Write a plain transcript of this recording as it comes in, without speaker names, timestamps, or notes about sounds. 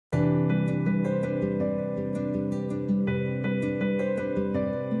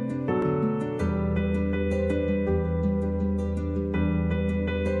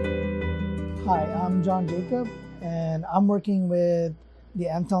I'm John Jacob, and I'm working with the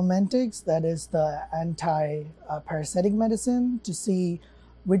anthelmintics, that is the anti-parasitic medicine, to see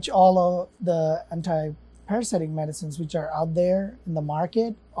which all of the anti-parasitic medicines which are out there in the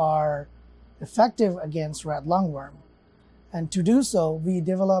market are effective against red lungworm. And to do so, we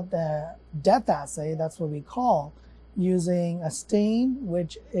developed a death assay, that's what we call, using a stain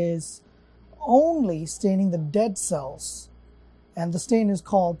which is only staining the dead cells. And the stain is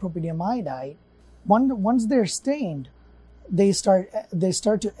called propydiamidite. Once they're stained, they start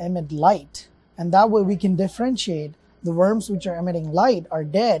to emit light. And that way we can differentiate the worms which are emitting light are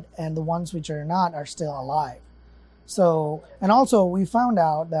dead and the ones which are not are still alive. So, and also we found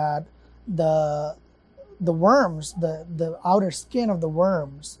out that the worms, the outer skin of the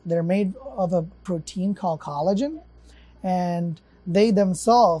worms, they're made of a protein called collagen, and they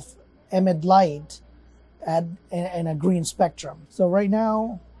themselves emit light in a green spectrum. So right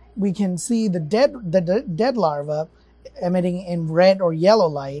now we can see the dead larva emitting in red or yellow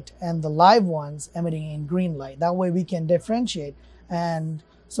light and the live ones emitting in green light. That way we can differentiate, and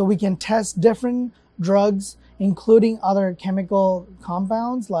so we can test different drugs, including other chemical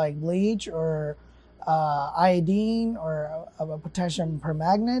compounds like bleach or iodine or a potassium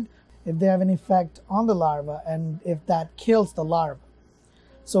permanganate, if they have an effect on the larva and if that kills the larva.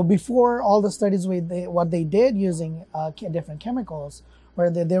 So before all the studies, what they did using different chemicals, where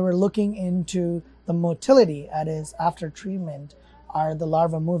they were looking into the motility, that is, after treatment, are the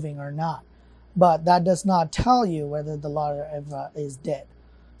larvae moving or not. But that does not tell you whether the larva is dead.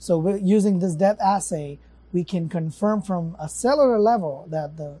 So using this death assay, we can confirm from a cellular level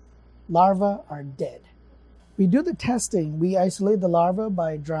that the larvae are dead. We do the testing. We isolate the larvae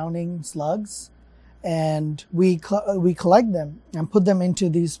by drowning slugs, and we collect them and put them into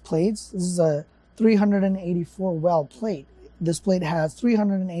these plates. This is a 384 well plate. This plate has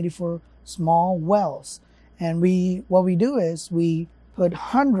 384 small wells, and what we do is we put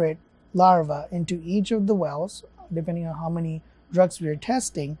 100 larvae into each of the wells, depending on how many drugs we are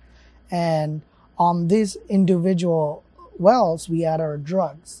testing, and on these individual wells we add our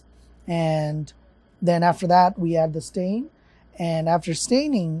drugs, and then after that we add the stain, and after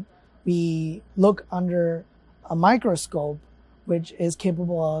staining we look under a microscope which is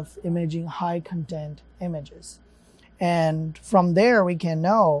capable of imaging high content images. And from there we can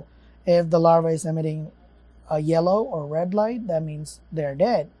know if the larva is emitting a yellow or red light, that means they're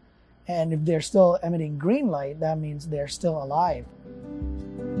dead. And if they're still emitting green light, that means they're still alive.